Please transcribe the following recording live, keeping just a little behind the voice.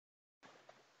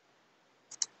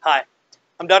Hi,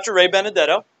 I'm Dr. Ray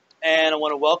Benedetto, and I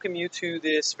want to welcome you to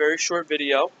this very short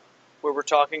video where we're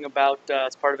talking about,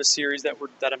 it's part of a series that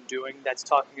I'm doing that's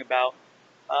talking about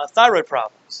thyroid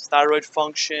problems, thyroid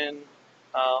function,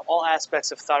 all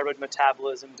aspects of thyroid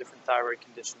metabolism, different thyroid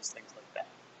conditions, things like that.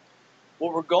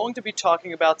 What we're going to be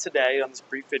talking about today on this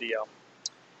brief video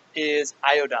is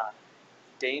iodine,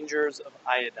 dangers of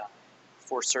iodine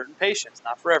for certain patients,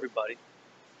 not for everybody.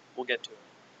 We'll get to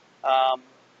it.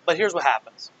 But here's what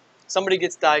happens. Somebody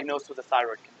gets diagnosed with a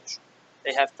thyroid condition.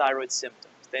 They have thyroid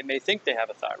symptoms. They may think they have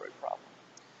a thyroid problem.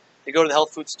 They go to the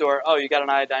health food store. Oh, you got an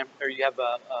iodine, or you have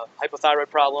a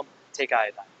hypothyroid problem. Take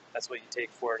iodine. That's what you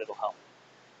take for it. It'll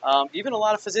help. Even a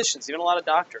lot of physicians, even a lot of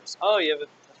doctors. Oh, you have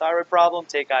a thyroid problem.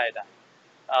 Take iodine.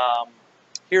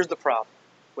 Here's the problem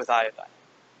with iodine.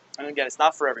 And again, it's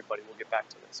not for everybody. We'll get back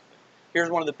to this. But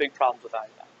here's one of the big problems with iodine.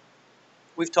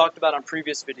 We've talked about on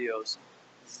previous videos,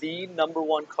 the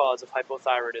 #1 cause of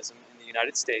hypothyroidism in the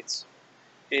United States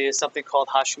is something called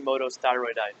Hashimoto's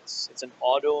thyroiditis. It's an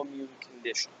autoimmune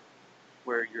condition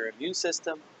where your immune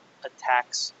system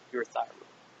attacks your thyroid.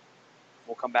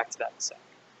 We'll come back to that in a second.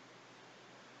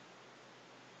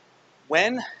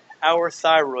 When our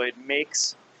thyroid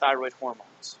makes thyroid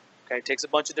hormones, okay, it takes a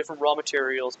bunch of different raw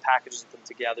materials, packages them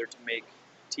together to make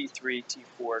T3,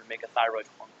 T4, to make a thyroid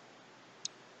hormone.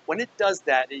 When it does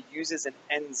that, it uses an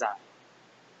enzyme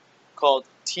called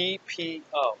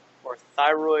TPO, or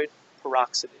thyroid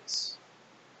peroxidase.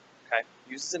 Okay,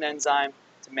 uses an enzyme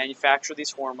to manufacture these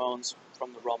hormones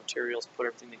from the raw materials, put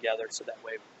everything together, so that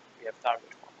way we have thyroid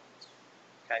hormones.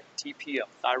 Okay, TPO,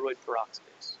 thyroid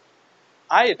peroxidase.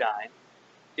 Iodine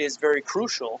is very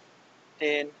crucial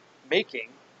in making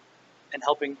and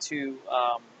helping to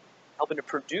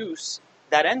produce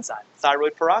that enzyme,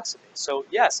 thyroid peroxidase. So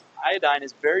yes, iodine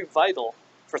is very vital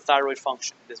for thyroid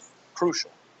function. It is crucial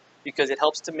because it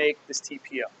helps to make this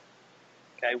TPO,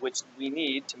 okay, which we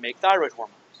need to make thyroid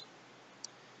hormones.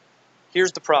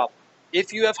 Here's the problem.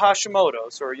 If you have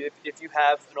Hashimoto's, or if you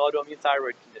have an autoimmune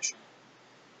thyroid condition,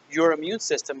 your immune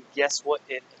system, guess what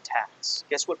it attacks?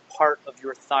 Guess what part of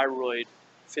your thyroid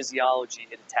physiology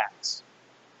it attacks?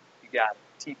 You got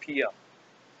it, TPO.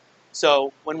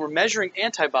 So when we're measuring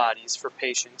antibodies for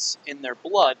patients in their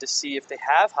blood to see if they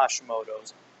have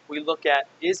Hashimoto's, we look at,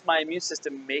 is my immune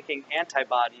system making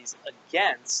antibodies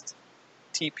against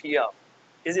TPO?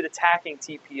 Is it attacking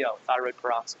TPO, thyroid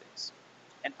peroxidase?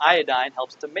 And iodine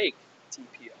helps to make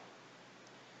TPO.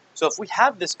 So if we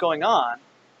have this going on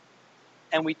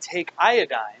and we take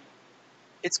iodine,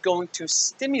 it's going to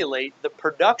stimulate the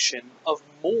production of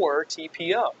more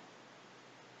TPO,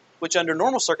 which under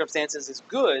normal circumstances is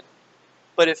good.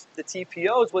 But if the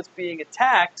TPO is what's being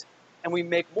attacked and we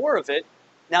make more of it,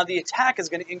 now the attack is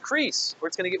going to increase, or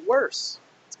it's going to get worse.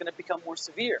 It's going to become more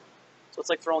severe. So it's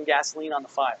like throwing gasoline on the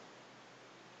fire.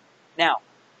 Now,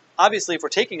 obviously, if we're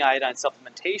taking iodine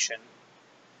supplementation,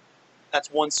 that's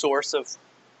one source of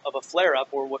a flare-up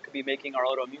or what could be making our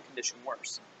autoimmune condition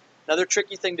worse. Another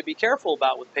tricky thing to be careful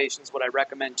about with patients, what I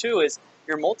recommend too, is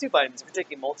your multivitamins. If you're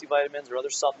taking multivitamins or other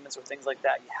supplements or things like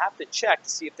that, you have to check to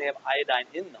see if they have iodine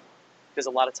in them, because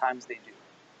a lot of times they do.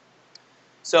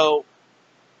 So,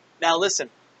 now listen,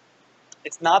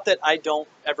 it's not that I don't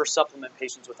ever supplement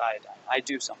patients with iodine. I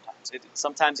do sometimes.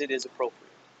 Sometimes it is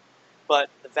appropriate. But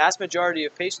the vast majority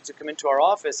of patients who come into our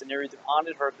office and they're either on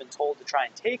it or have been told to try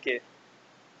and take it,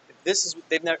 if this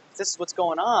is what's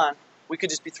going on, we could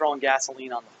just be throwing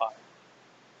gasoline on the fire.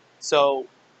 So,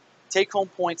 take-home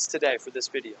points today for this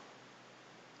video.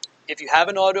 If you have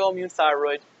an autoimmune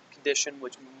thyroid condition,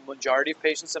 which majority of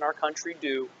patients in our country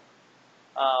do,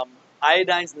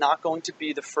 iodine's not going to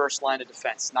be the first line of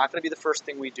defense. It's not going to be the first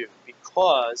thing we do,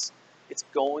 because it's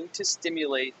going to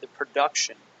stimulate the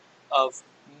production of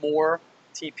more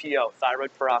TPO,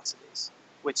 thyroid peroxidase,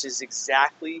 which is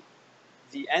exactly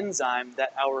the enzyme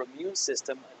that our immune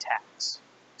system attacks.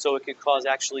 So it could cause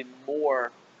actually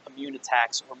more immune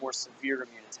attacks or more severe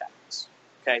immune attacks.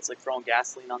 Okay, it's like throwing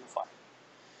gasoline on the fire.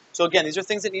 So again, these are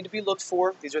things that need to be looked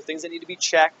for. These are things that need to be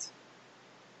checked.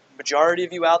 The majority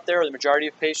of you out there, or the majority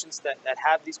of patients that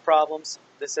have these problems,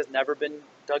 this has never been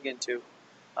dug into.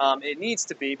 It needs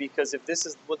to be, because if this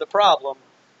is the problem,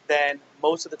 then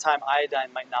most of the time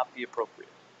iodine might not be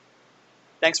appropriate.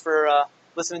 Thanks for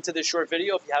listening to this short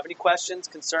video. If you have any questions,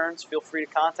 concerns, feel free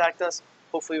to contact us.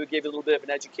 Hopefully we gave you a little bit of an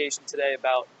education today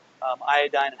about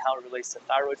iodine and how it relates to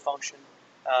thyroid function.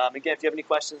 Again, if you have any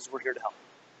questions, we're here to help.